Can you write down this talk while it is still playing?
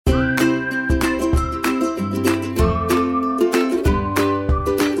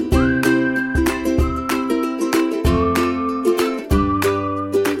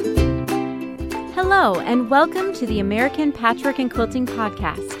and welcome to the American Patchwork and Quilting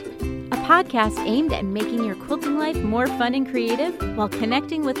Podcast, a podcast aimed at making your quilting life more fun and creative while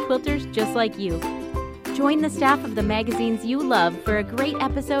connecting with quilters just like you. Join the staff of the magazines you love for a great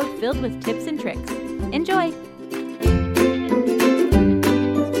episode filled with tips and tricks. Enjoy!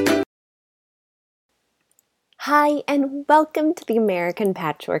 Hi, and welcome to the American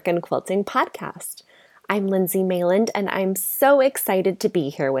Patchwork and Quilting Podcast. I'm Lindsay Mayland, and I'm so excited to be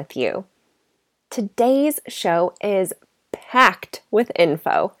here with you. Today's show is packed with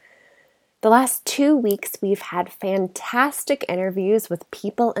info. The last 2 weeks, we've had fantastic interviews with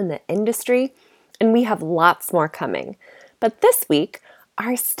people in the industry, and we have lots more coming. But this week,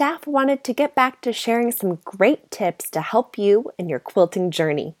 our staff wanted to get back to sharing some great tips to help you in your quilting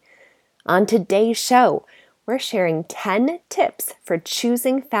journey. On today's show, we're sharing 10 tips for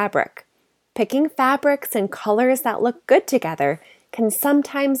choosing fabric. Picking fabrics and colors that look good together can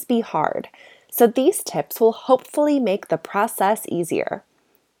sometimes be hard, so these tips will hopefully make the process easier.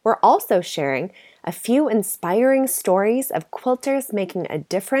 We're also sharing a few inspiring stories of quilters making a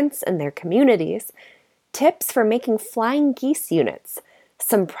difference in their communities, tips for making flying geese units,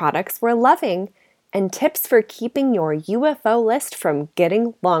 some products we're loving, and tips for keeping your UFO list from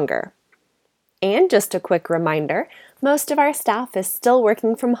getting longer. And just a quick reminder, most of our staff is still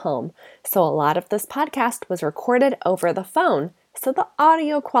working from home, so a lot of this podcast was recorded over the phone, so the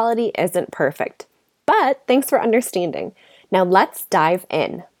audio quality isn't perfect. But thanks for understanding. Now let's dive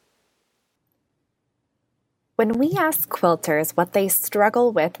in. When we ask quilters what they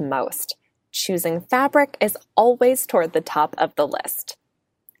struggle with most, choosing fabric is always toward the top of the list.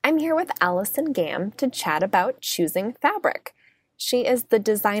 I'm here with Allison Gam to chat about choosing fabric. She is the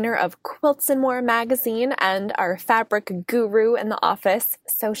designer of Quilts and More magazine and our fabric guru in the office,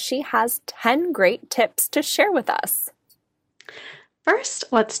 so she has 10 great tips to share with us. First,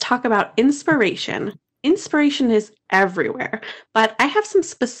 let's talk about inspiration. Inspiration is everywhere, but I have some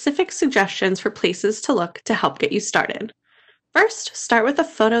specific suggestions for places to look to help get you started. First, start with a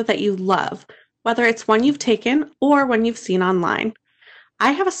photo that you love, whether it's one you've taken or one you've seen online.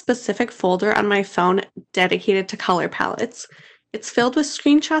 I have a specific folder on my phone dedicated to color palettes. It's filled with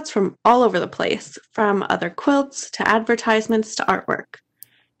screenshots from all over the place, from other quilts to advertisements to artwork.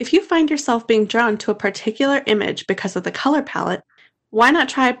 If you find yourself being drawn to a particular image because of the color palette, why not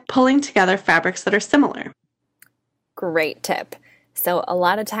try pulling together fabrics that are similar? Great tip. So a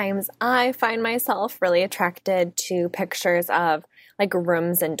lot of times I find myself really attracted to pictures of like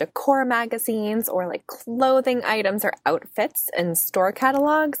rooms and decor magazines or like clothing items or outfits in store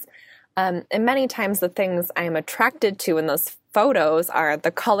catalogs. And many times the things I am attracted to in those photos are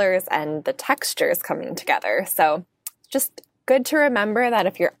the colors and the textures coming together. So just good to remember that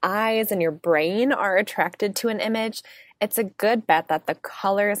if your eyes and your brain are attracted to an image, it's a good bet that the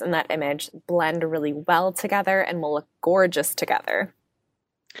colors in that image blend really well together and will look gorgeous together.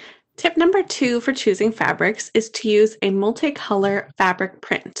 Tip number 2 for choosing fabrics is to use a multicolor fabric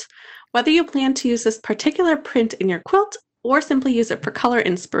print. Whether you plan to use this particular print in your quilt or simply use it for color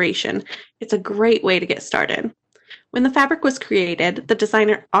inspiration, it's a great way to get started. When the fabric was created, the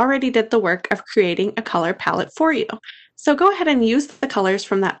designer already did the work of creating a color palette for you. So go ahead and use the colors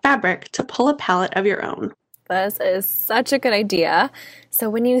from that fabric to pull a palette of your own. This is such a good idea. So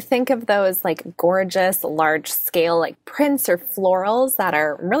when you think of those like gorgeous, large scale like prints or florals that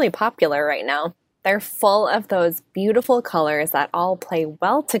are really popular right now, they're full of those beautiful colors that all play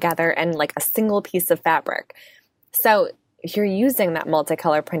well together in like a single piece of fabric. So if you're using that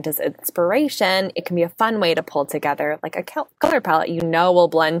multicolor print as inspiration, it can be a fun way to pull together like a color palette you know will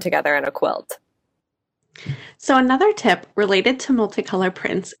blend together in a quilt. So another tip related to multicolor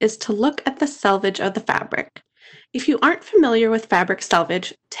prints is to look at the selvage of the fabric. If you aren't familiar with fabric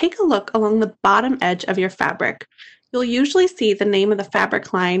selvage, take a look along the bottom edge of your fabric. You'll usually see the name of the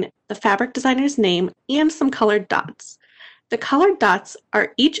fabric line, the fabric designer's name, and some colored dots. The colored dots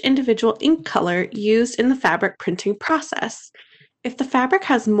are each individual ink color used in the fabric printing process. If the fabric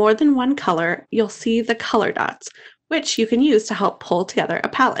has more than one color, you'll see the color dots, which you can use to help pull together a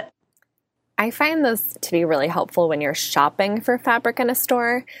palette. I find this to be really helpful when you're shopping for fabric in a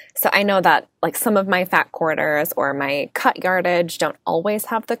store. So I know that like some of my fat quarters or my cut yardage don't always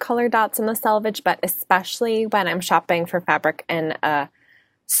have the color dots in the selvage, but especially when I'm shopping for fabric in a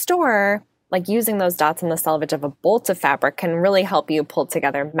store, like using those dots in the selvage of a bolt of fabric can really help you pull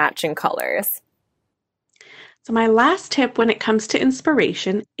together matching colors. So my last tip when it comes to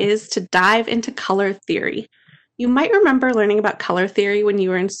inspiration is to dive into color theory. You might remember learning about color theory when you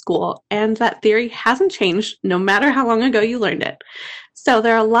were in school, and that theory hasn't changed no matter how long ago you learned it. So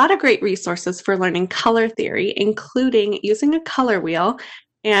there are a lot of great resources for learning color theory, including using a color wheel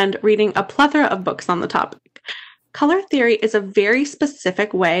and reading a plethora of books on the topic. Color theory is a very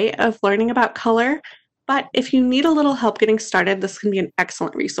specific way of learning about color, but if you need a little help getting started, this can be an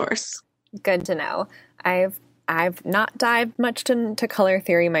excellent resource. Good to know. I've not dived much into color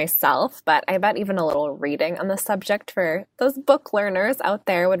theory myself, but I bet even a little reading on the subject for those book learners out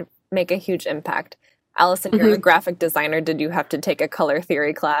there would make a huge impact. Allison, you're a graphic designer. Did you have to take a color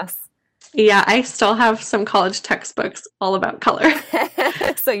theory class? Yeah, I still have some college textbooks all about color.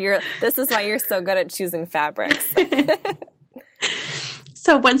 So this is why you're so good at choosing fabrics.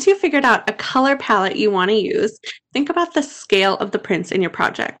 So once you've figured out a color palette you want to use, think about the scale of the prints in your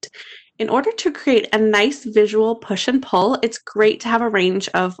project. In order to create a nice visual push and pull, it's great to have a range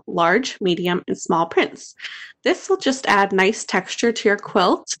of large, medium, and small prints. This will just add nice texture to your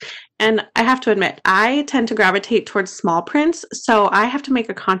quilt. And I have to admit, I tend to gravitate towards small prints, so I have to make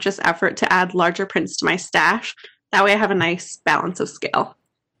a conscious effort to add larger prints to my stash. That way I have a nice balance of scale.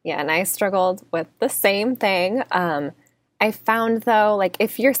 Yeah, and I struggled with the same thing. I found, though, like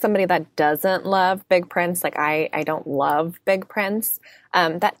if you're somebody that doesn't love big prints, like I don't love big prints,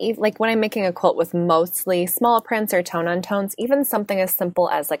 like when I'm making a quilt with mostly small prints or tone on tones, even something as simple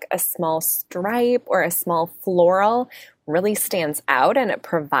as like a small stripe or a small floral really stands out, and it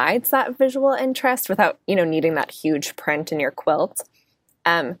provides that visual interest without, needing that huge print in your quilt.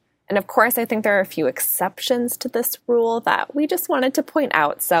 And of course, I think there are a few exceptions to this rule that we just wanted to point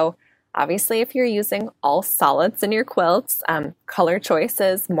out. So obviously, if you're using all solids in your quilts, color choice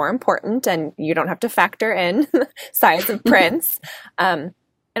is more important, and you don't have to factor in size of prints. And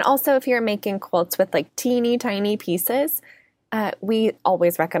also, if you're making quilts with like teeny tiny pieces, we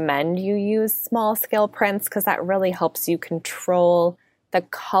always recommend you use small scale prints because that really helps you control the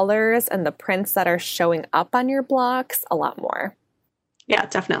colors and the prints that are showing up on your blocks a lot more. Yeah,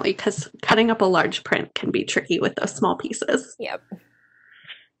 definitely, because cutting up a large print can be tricky with those small pieces. Yep.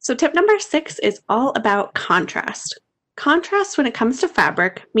 So tip number 6 is all about contrast. Contrast when it comes to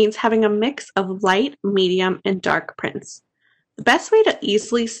fabric means having a mix of light, medium, and dark prints. The best way to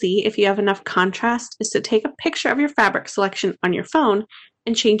easily see if you have enough contrast is to take a picture of your fabric selection on your phone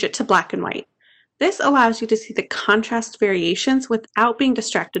and change it to black and white. This allows you to see the contrast variations without being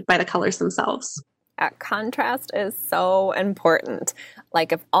distracted by the colors themselves. Contrast is so important.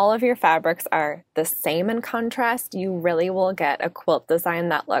 Like if all of your fabrics are the same in contrast, you really will get a quilt design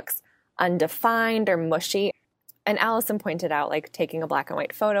that looks undefined or mushy. And Allison pointed out like taking a black and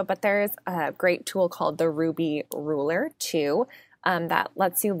white photo, but there's a great tool called the Ruby Ruler too, that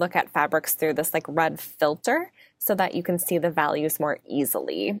lets you look at fabrics through this like red filter so that you can see the values more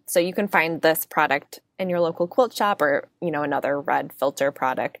easily. So you can find this product in your local quilt shop or, another red filter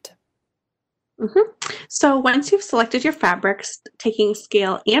product. So once you've selected your fabrics, taking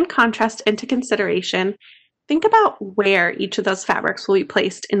scale and contrast into consideration, think about where each of those fabrics will be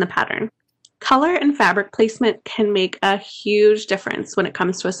placed in the pattern. Color and fabric placement can make a huge difference when it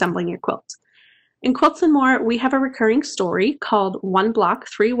comes to assembling your quilt. In Quilts and More, we have a recurring story called One Block,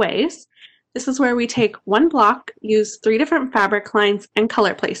 Three Ways. This is where we take one block, use 3 different fabric lines and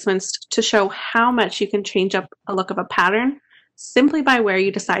color placements to show how much you can change up a look of a pattern simply by where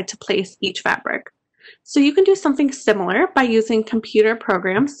you decide to place each fabric. So you can do something similar by using computer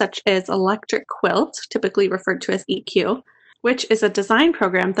programs such as Electric Quilt, typically referred to as EQ, which is a design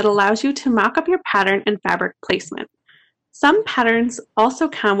program that allows you to mock up your pattern and fabric placement. Some patterns also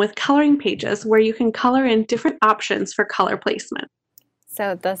come with coloring pages where you can color in different options for color placement.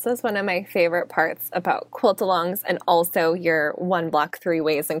 So this is one of my favorite parts about quilt-alongs and also your One Block, Three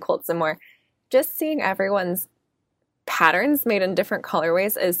Ways in Quilts and More. Just seeing everyone's patterns made in different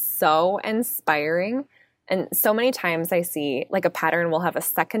colorways is so inspiring. And so many times I see like a pattern will have a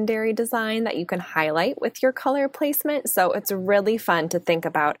secondary design that you can highlight with your color placement. So it's really fun to think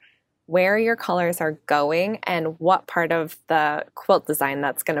about where your colors are going and what part of the quilt design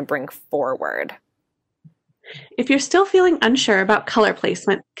that's going to bring forward. If you're still feeling unsure about color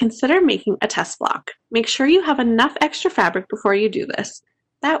placement, consider making a test block. Make sure you have enough extra fabric before you do this.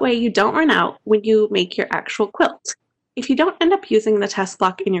 That way you don't run out when you make your actual quilt. If you don't end up using the test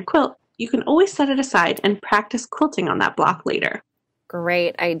block in your quilt, you can always set it aside and practice quilting on that block later.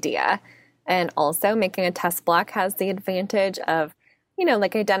 Great idea. And also making a test block has the advantage of,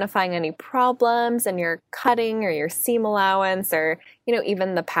 like identifying any problems in your cutting or your seam allowance or,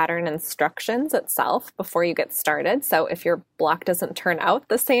 even the pattern instructions itself before you get started. So if your block doesn't turn out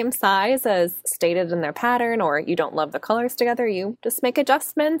the same size as stated in their pattern or you don't love the colors together, you just make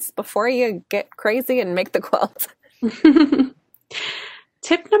adjustments before you get crazy and make the quilt.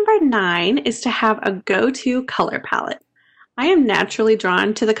 Tip number 9 is to have a go-to color palette. I am naturally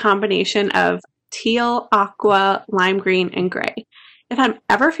drawn to the combination of teal, aqua, lime green, and gray. If I'm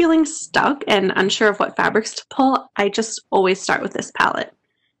ever feeling stuck and unsure of what fabrics to pull, I just always start with this palette.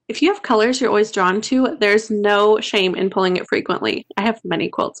 If you have colors you're always drawn to, there's no shame in pulling it frequently. I have many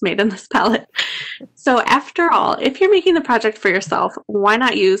quilts made in this palette. So after all, if you're making the project for yourself, why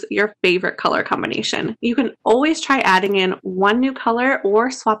not use your favorite color combination? You can always try adding in one new color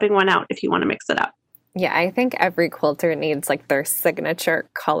or swapping one out if you want to mix it up. Yeah, I think every quilter needs like their signature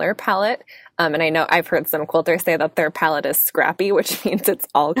color palette. And I know I've heard some quilters say that their palette is scrappy, which means it's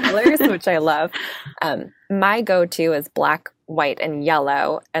all colors, which I love. My go-to is black, white, and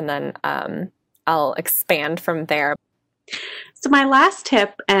yellow, and then I'll expand from there. So my last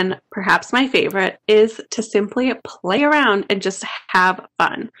tip, and perhaps my favorite, is to simply play around and just have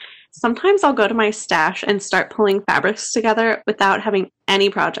fun. Sometimes I'll go to my stash and start pulling fabrics together without having any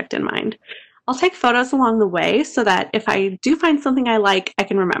project in mind. I'll take photos along the way so that if I do find something I like, I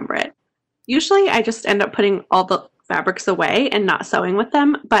can remember it. Usually I just end up putting all the fabrics away and not sewing with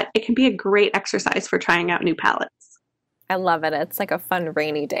them, but it can be a great exercise for trying out new palettes. I love it. It's like a fun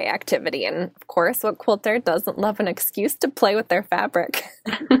rainy day activity. And of course, what quilter doesn't love an excuse to play with their fabric?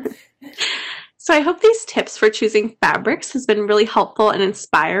 So I hope these tips for choosing fabrics has been really helpful and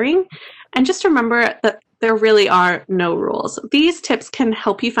inspiring. And just remember that there really are no rules. These tips can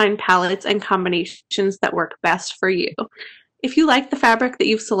help you find palettes and combinations that work best for you. If you like the fabric that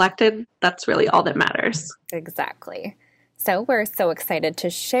you've selected, that's really all that matters. Exactly. So we're so excited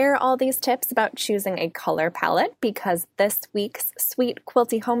to share all these tips about choosing a color palette because this week's Sweet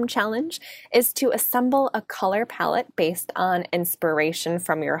Quilty Home Challenge is to assemble a color palette based on inspiration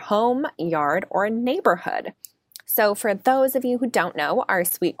from your home, yard, or neighborhood. So for those of you who don't know, our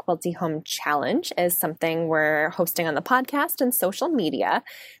Sweet Quilty Home Challenge is something we're hosting on the podcast and social media.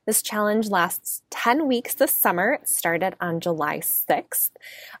 This challenge lasts 10 weeks this summer. It started on July 6th.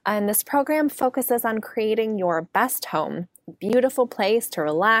 And this program focuses on creating your best home, a beautiful place to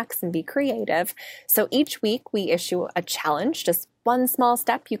relax and be creative. So each week we issue a challenge, just one small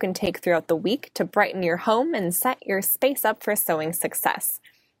step you can take throughout the week to brighten your home and set your space up for sewing success.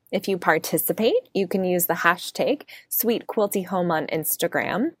 If you participate, you can use the hashtag SweetQuiltyHome on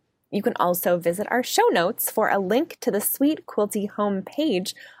Instagram. You can also visit our show notes for a link to the Sweet Quilty Home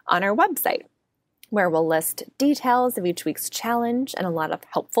page on our website, where we'll list details of each week's challenge and a lot of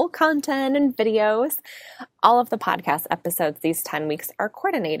helpful content and videos. All of the podcast episodes these 10 weeks are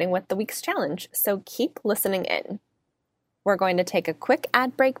coordinating with the week's challenge, so keep listening in. We're going to take a quick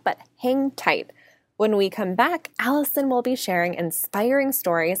ad break, but hang tight. When we come back, Allison will be sharing inspiring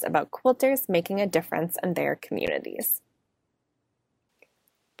stories about quilters making a difference in their communities.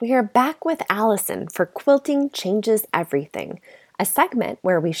 We are back with Allison for Quilting Changes Everything, a segment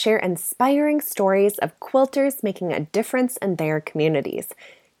where we share inspiring stories of quilters making a difference in their communities.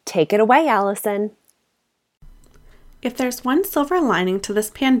 Take it away, Allison. If there's one silver lining to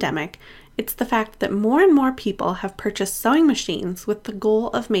this pandemic, it's the fact that more and more people have purchased sewing machines with the goal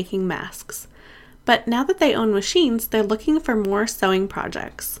of making masks. But now that they own machines, they're looking for more sewing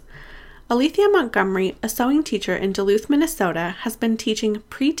projects. Alethea Montgomery, a sewing teacher in Duluth, Minnesota, has been teaching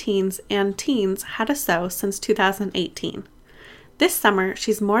preteens and teens how to sew since 2018. This summer,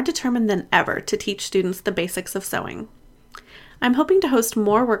 she's more determined than ever to teach students the basics of sewing. I'm hoping to host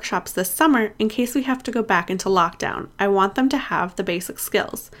more workshops this summer in case we have to go back into lockdown. I want them to have the basic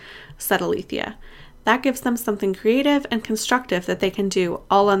skills, said Alethea. That gives them something creative and constructive that they can do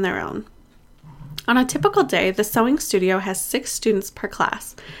all on their own. On a typical day, the sewing studio has 6 students per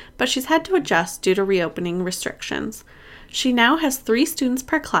class, but she's had to adjust due to reopening restrictions. She now has 3 students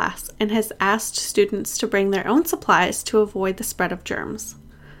per class and has asked students to bring their own supplies to avoid the spread of germs.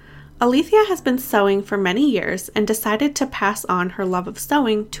 Alethea has been sewing for many years and decided to pass on her love of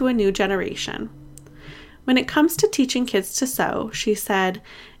sewing to a new generation. When it comes to teaching kids to sew, she said,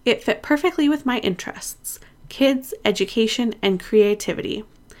 it fit perfectly with my interests, kids, education, and creativity.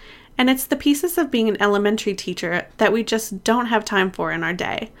 And it's the pieces of being an elementary teacher that we just don't have time for in our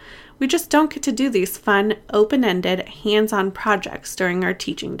day. We just don't get to do these fun, open-ended, hands-on projects during our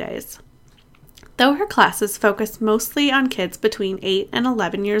teaching days. Though her classes focus mostly on kids between 8 and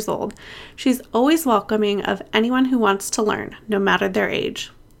 11 years old, she's always welcoming of anyone who wants to learn, no matter their age.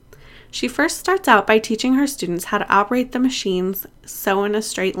 She first starts out by teaching her students how to operate the machines, sew in a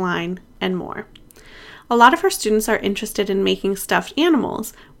straight line, and more. A lot of her students are interested in making stuffed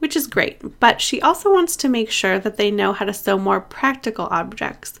animals, which is great, but she also wants to make sure that they know how to sew more practical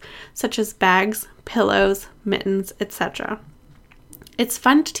objects, such as bags, pillows, mittens, etc. It's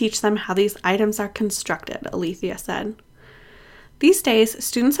fun to teach them how these items are constructed, Alethea said. These days,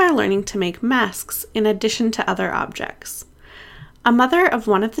 students are learning to make masks in addition to other objects. A mother of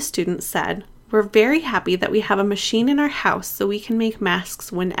one of the students said, We're very happy that we have a machine in our house so we can make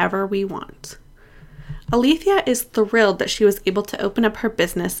masks whenever we want. Alethea is thrilled that she was able to open up her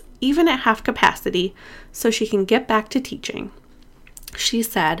business even at half capacity so she can get back to teaching. She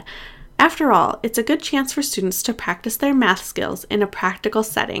said, "After all, it's a good chance for students to practice their math skills in a practical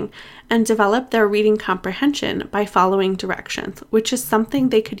setting and develop their reading comprehension by following directions, which is something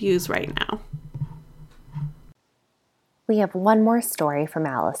they could use right now." We have one more story from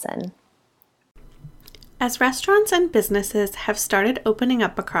Allison. As restaurants and businesses have started opening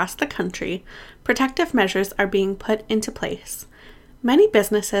up across the country, protective measures are being put into place. Many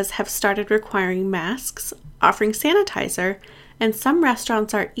businesses have started requiring masks, offering sanitizer, and some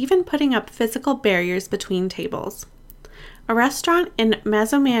restaurants are even putting up physical barriers between tables. A restaurant in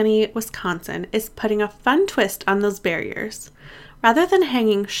Mazomanie, Wisconsin is putting a fun twist on those barriers. Rather than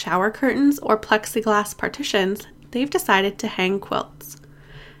hanging shower curtains or plexiglass partitions, they've decided to hang quilts.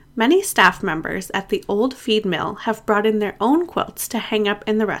 Many staff members at the old feed mill have brought in their own quilts to hang up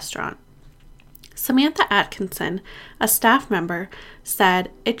in the restaurant. Samantha Atkinson, a staff member,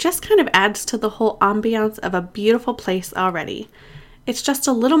 said, "It just kind of adds to the whole ambiance of a beautiful place already. It's just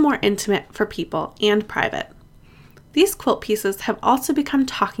a little more intimate for people and private." These quilt pieces have also become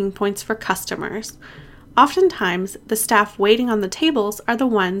talking points for customers. Oftentimes, the staff waiting on the tables are the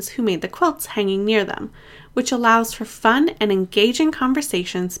ones who made the quilts hanging near them, which allows for fun and engaging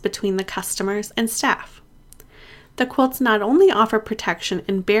conversations between the customers and staff. The quilts not only offer protection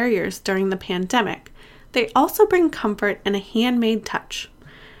and barriers during the pandemic, they also bring comfort and a handmade touch.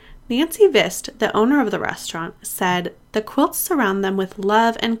 Nancy Vist, the owner of the restaurant, said, "The quilts surround them with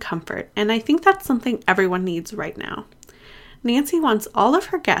love and comfort, and I think that's something everyone needs right now." Nancy wants all of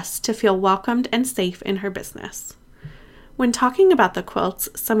her guests to feel welcomed and safe in her business. When talking about the quilts,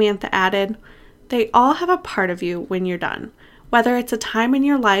 Samantha added, "They all have a part of you when you're done, whether it's a time in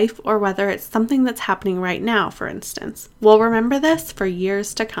your life or whether it's something that's happening right now, for instance. We'll remember this for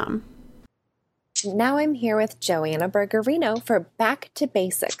years to come." Now I'm here with Joanna Bergerino for Back to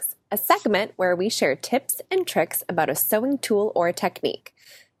Basics, a segment where we share tips and tricks about a sewing tool or technique.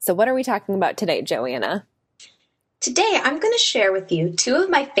 So what are we talking about today, Joanna? Today, I'm going to share with you two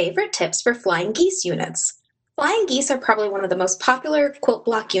of my favorite tips for flying geese units. Flying geese are probably one of the most popular quilt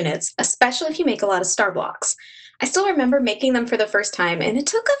block units, especially if you make a lot of star blocks. I still remember making them for the first time, and it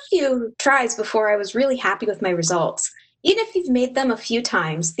took a few tries before I was really happy with my results. Even if you've made them a few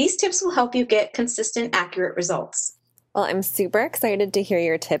times, these tips will help you get consistent, accurate results. Well, I'm super excited to hear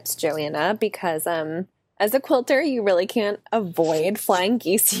your tips, Joanna, because as a quilter, you really can't avoid flying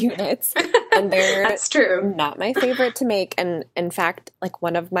geese units. And they're That's true. Not my favorite to make. And in fact, like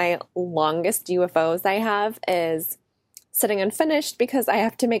one of my longest UFOs I have is sitting unfinished because I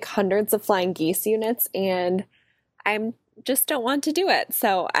have to make hundreds of flying geese units and I just don't want to do it.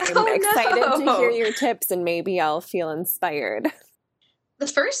 So I'm excited to hear your tips and maybe I'll feel inspired. The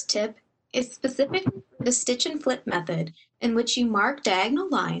first tip is specific to the stitch and flip method, in which you mark diagonal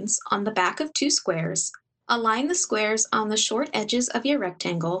lines on the back of two squares, align the squares on the short edges of your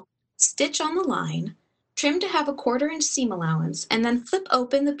rectangle, stitch on the line, trim to have a 1/4 inch seam allowance, and then flip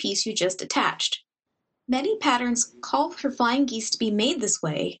open the piece you just attached. Many patterns call for flying geese to be made this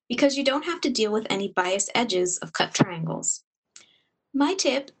way because you don't have to deal with any biased edges of cut triangles. My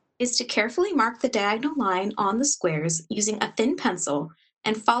tip is to carefully mark the diagonal line on the squares using a thin pencil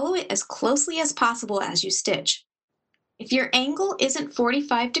and follow it as closely as possible as you stitch. If your angle isn't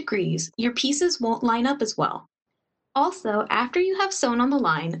 45 degrees, your pieces won't line up as well. Also, after you have sewn on the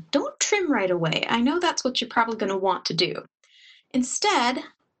line, don't trim right away. I know that's what you're probably going to want to do. Instead,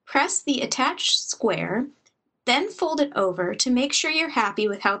 press the attached square, then fold it over to make sure you're happy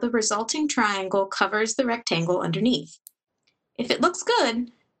with how the resulting triangle covers the rectangle underneath. If it looks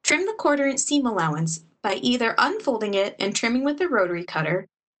good, trim the 1/4 inch seam allowance by either unfolding it and trimming with a rotary cutter,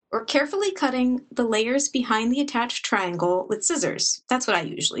 or carefully cutting the layers behind the attached triangle with scissors. That's what I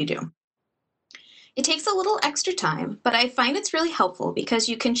usually do. It takes a little extra time, but I find it's really helpful because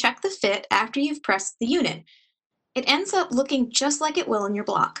you can check the fit after you've pressed the unit. It ends up looking just like it will in your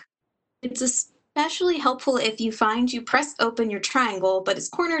block. It's especially helpful if you find you press open your triangle, but its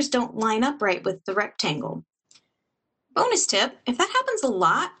corners don't line up right with the rectangle. Bonus tip, if that happens a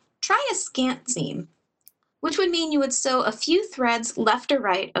lot, try a scant seam, which would mean you would sew a few threads left or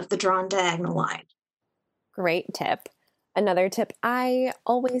right of the drawn diagonal line. Great tip. Another tip I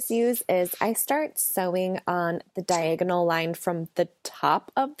always use is I start sewing on the diagonal line from the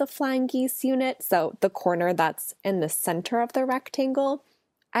top of the flying geese unit, so the corner that's in the center of the rectangle.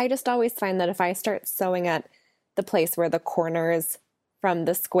 I just always find that if I start sewing at the place where the corners from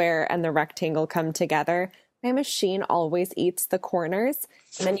the square and the rectangle come together, My machine always eats the corners,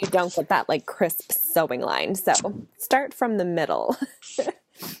 and then you don't get that like crisp sewing line. So start from the middle.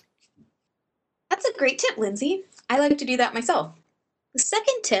 That's a great tip, Lindsay. I like to do that myself. The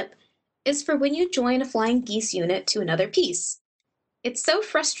second tip is for when you join a flying geese unit to another piece. It's so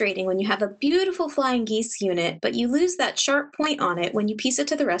frustrating when you have a beautiful flying geese unit, but you lose that sharp point on it when you piece it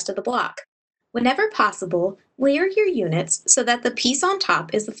to the rest of the block. Whenever possible, layer your units so that the piece on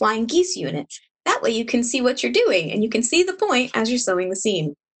top is the flying geese unit. That way you can see what you're doing and you can see the point as you're sewing the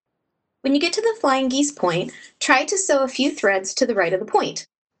seam. When you get to the flying geese point, try to sew a few threads to the right of the point.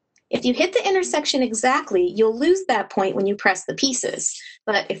 If you hit the intersection exactly, you'll lose that point when you press the pieces.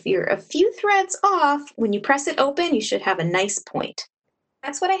 But if you're a few threads off, when you press it open, you should have a nice point.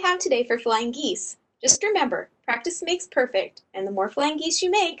 That's what I have today for flying geese. Just remember, practice makes perfect, and the more flying geese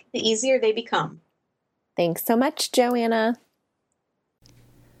you make, the easier they become. Thanks so much, Joanna.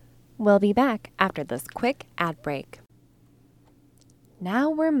 We'll be back after this quick ad break. Now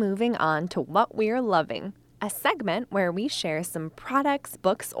we're moving on to What We're Loving, a segment where we share some products,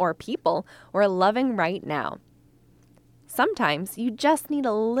 books, or people we're loving right now. Sometimes you just need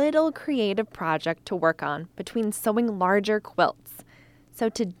a little creative project to work on between sewing larger quilts. So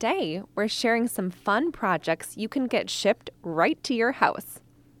today, we're sharing some fun projects you can get shipped right to your house.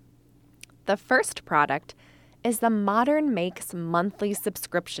 The first product is the Modern Makes monthly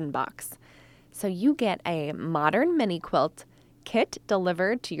subscription box. So you get a modern mini quilt kit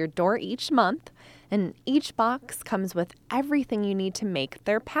delivered to your door each month, and each box comes with everything you need to make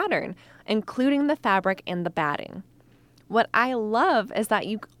their pattern, including the fabric and the batting. What I love is that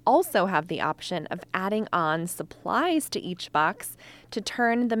you also have the option of adding on supplies to each box to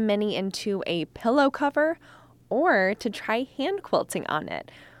turn the mini into a pillow cover or to try hand quilting on it.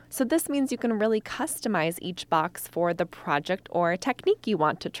 So this means you can really customize each box for the project or technique you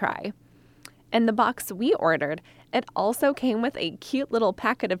want to try. In the box we ordered, it also came with a cute little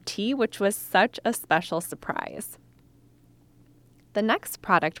packet of tea, which was such a special surprise. The next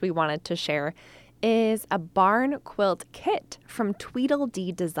product we wanted to share is a barn quilt kit from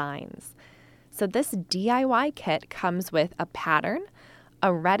Tweedledee Designs. So this DIY kit comes with a pattern,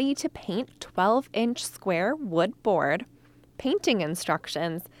 a ready-to-paint 12-inch square wood board, painting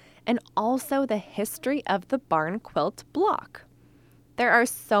instructions, and also the history of the barn quilt block. There are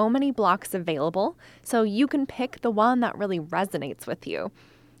so many blocks available, so you can pick the one that really resonates with you.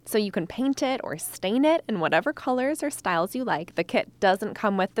 So you can paint it or stain it in whatever colors or styles you like. The kit doesn't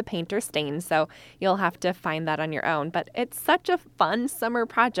come with the paint or stain, so you'll have to find that on your own. But it's such a fun summer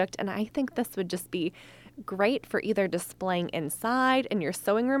project, and I think this would just be great for either displaying inside in your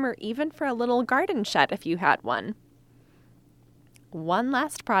sewing room or even for a little garden shed if you had one. One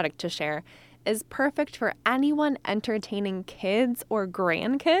last product to share is perfect for anyone entertaining kids or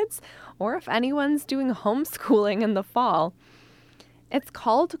grandkids, or if anyone's doing homeschooling in the fall. It's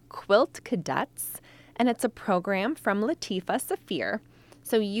called Quilt Cadets, and it's a program from Latifa Safir.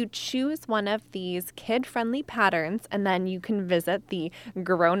 So you choose one of these kid-friendly patterns, and then you can visit the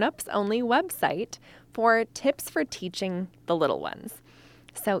Grown-Ups Only website for tips for teaching the little ones.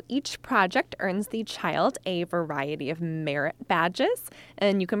 So each project earns the child a variety of merit badges,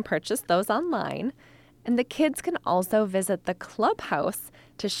 and you can purchase those online. And the kids can also visit the clubhouse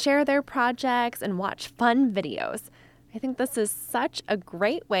to share their projects and watch fun videos. I think this is such a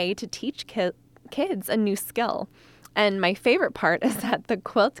great way to teach kids a new skill. And my favorite part is that the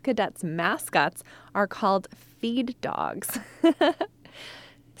Quilt Cadets mascots are called feed dogs.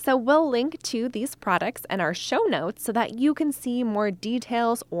 So we'll link to these products in our show notes so that you can see more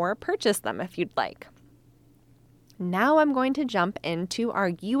details or purchase them if you'd like. Now I'm going to jump into our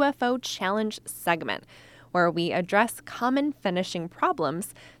UFO Challenge segment, where we address common finishing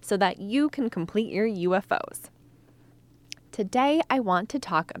problems so that you can complete your UFOs. Today, I want to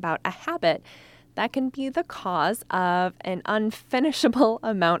talk about a habit that can be the cause of an unfinishable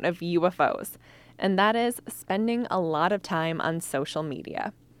amount of UFOs, and that is spending a lot of time on social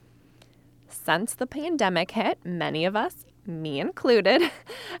media. Since the pandemic hit, many of us, me included,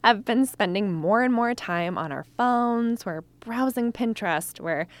 have been spending more and more time on our phones. We're browsing Pinterest,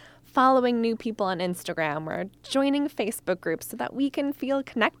 we're following new people on Instagram, we're joining Facebook groups so that we can feel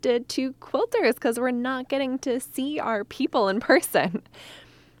connected to quilters because we're not getting to see our people in person.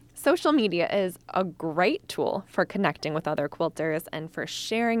 Social media is a great tool for connecting with other quilters and for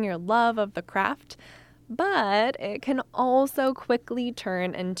sharing your love of the craft, but it can also quickly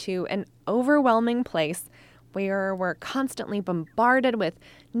turn into an overwhelming place where we're constantly bombarded with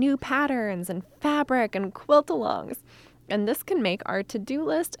new patterns and fabric and quilt-alongs. And this can make our to-do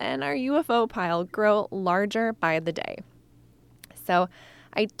list and our UFO pile grow larger by the day. So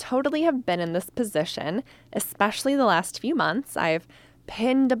I totally have been in this position, especially the last few months. I've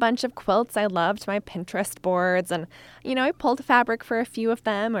pinned a bunch of quilts I love to my Pinterest boards, and, I pulled fabric for a few of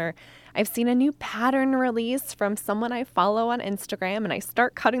them, or I've seen a new pattern release from someone I follow on Instagram, and I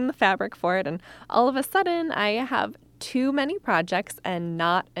start cutting the fabric for it, and all of a sudden I have too many projects and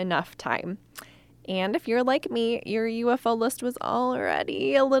not enough time. And if you're like me, your UFO list was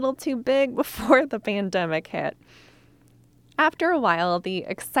already a little too big before the pandemic hit. After a while, the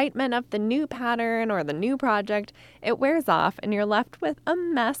excitement of the new pattern or the new project, it wears off and you're left with a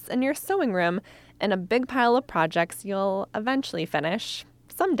mess in your sewing room and a big pile of projects you'll eventually finish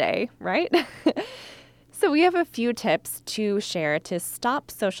someday, right? So we have a few tips to share to stop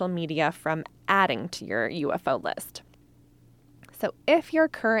social media from adding to your UFO list. So if your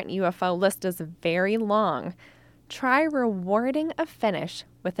current UFO list is very long, try rewarding a finish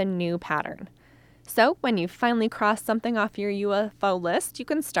with a new pattern. So when you finally cross something off your UFO list, you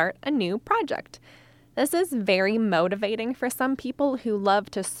can start a new project. This is very motivating for some people who love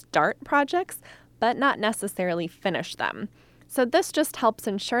to start projects, but not necessarily finish them. So this just helps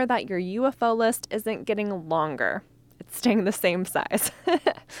ensure that your UFO list isn't getting longer. It's staying the same size.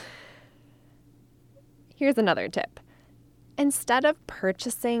 Here's another tip. Instead of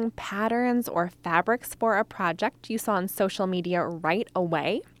purchasing patterns or fabrics for a project you saw on social media right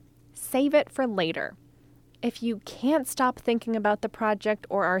away, save it for later. If you can't stop thinking about the project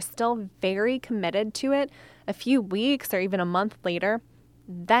or are still very committed to it a few weeks or even a month later,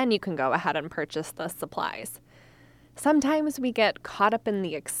 then you can go ahead and purchase the supplies. Sometimes we get caught up in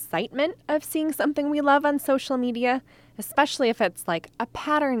the excitement of seeing something we love on social media, especially if it's like a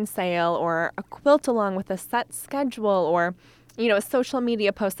pattern sale or a quilt along with a set schedule or, a social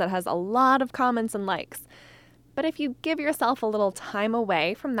media post that has a lot of comments and likes. But if you give yourself a little time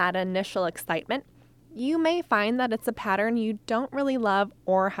away from that initial excitement, you may find that it's a pattern you don't really love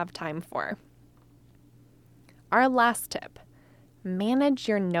or have time for. Our last tip, manage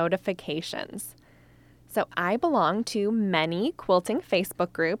your notifications. So I belong to many quilting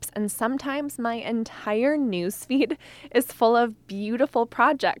Facebook groups, and sometimes my entire newsfeed is full of beautiful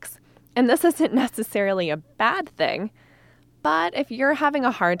projects. And this isn't necessarily a bad thing, but if you're having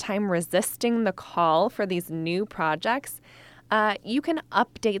a hard time resisting the call for these new projects, you can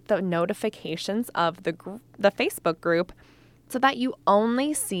update the notifications of the Facebook group so that you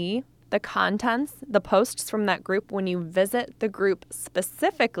only see the contents, the posts from that group when you visit the group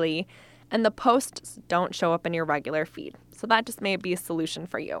specifically, and the posts don't show up in your regular feed. So that just may be a solution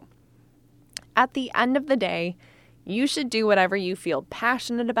for you. At the end of the day, you should do whatever you feel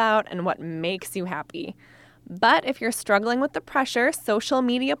passionate about and what makes you happy. But if you're struggling with the pressure social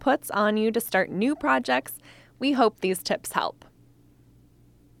media puts on you to start new projects, we hope these tips help.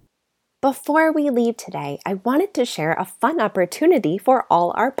 Before we leave today, I wanted to share a fun opportunity for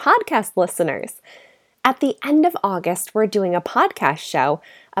all our podcast listeners. At the end of August, we're doing a podcast show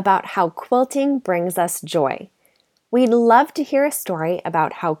about how quilting brings us joy. We'd love to hear a story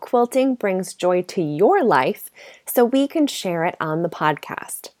about how quilting brings joy to your life so we can share it on the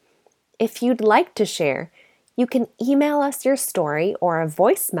podcast. If you'd like to share, you can email us your story or a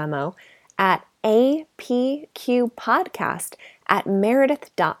voice memo at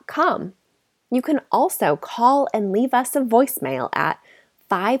apqpodcast@meredith.com. You can also call and leave us a voicemail at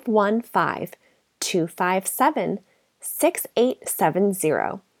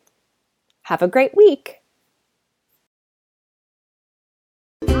 515-257-6870. Have a great week.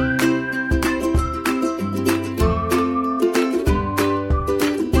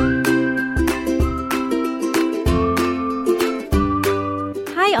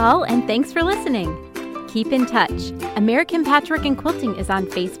 Hi all, and thanks for listening. Keep in touch. American Patchwork and Quilting is on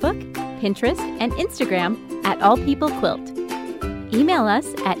Facebook, Pinterest, and Instagram at allpeoplequilt. Email us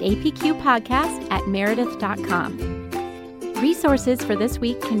at apqpodcast@meredith.com. Resources for this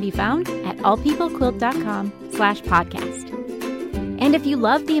week can be found at allpeoplequilt.com/podcast. And if you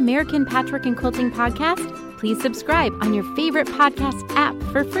love the American Patchwork and Quilting podcast, please subscribe on your favorite podcast app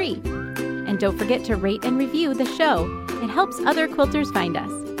for free. And don't forget to rate and review the show. It helps other quilters find us.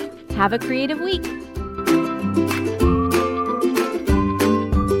 Have a creative week.